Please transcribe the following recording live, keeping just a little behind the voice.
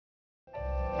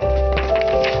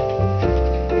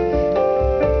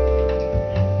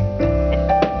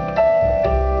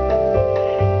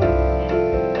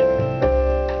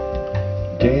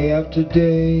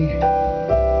today,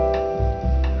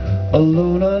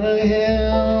 alone on a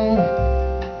hill.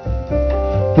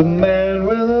 The man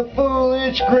with a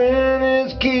foolish grin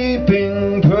is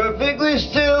keeping perfectly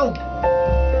still,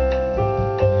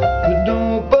 but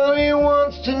nobody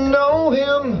wants to know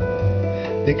him.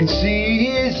 They can see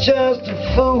he's just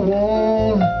a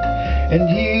fool, and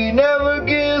he never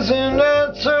gives an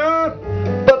answer.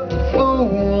 But the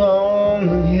fool on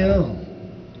the hill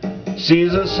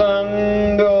sees the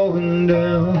sun going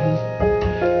down,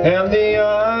 and the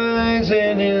eyes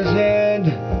in his head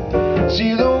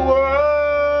see the world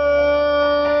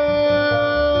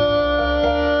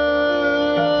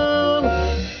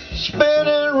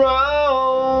spinning round.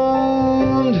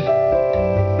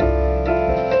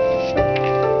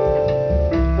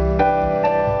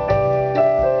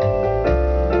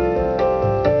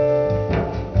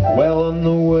 Well on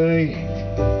the way,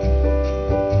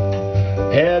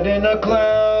 head in a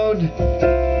cloud,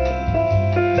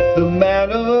 the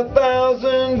man of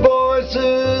 1,000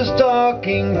 voices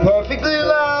talking perfectly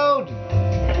loud,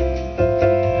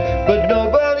 but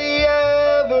nobody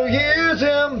ever hears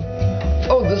him.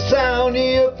 Oh, the sound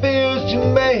he appears to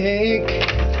make,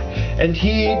 and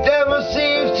he never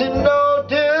seems to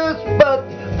notice. But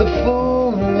the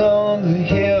fool on the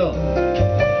hill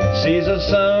sees the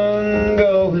sun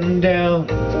going down,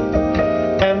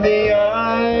 and the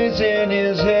eyes in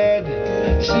his head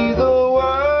see the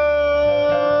world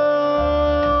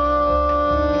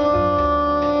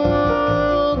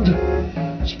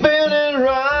spinning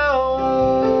round.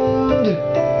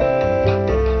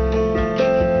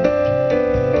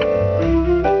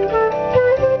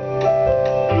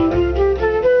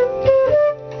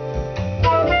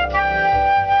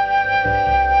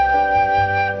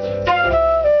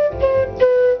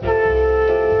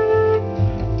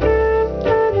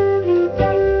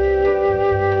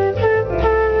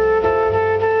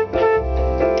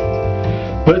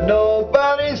 But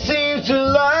nobody seems to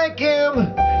like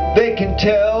him. They can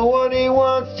tell what he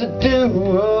wants to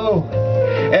do,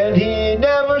 and he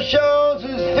never shows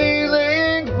his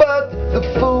feelings. But the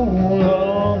fool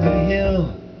on the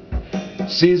hill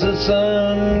sees the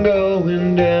sun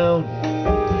going down,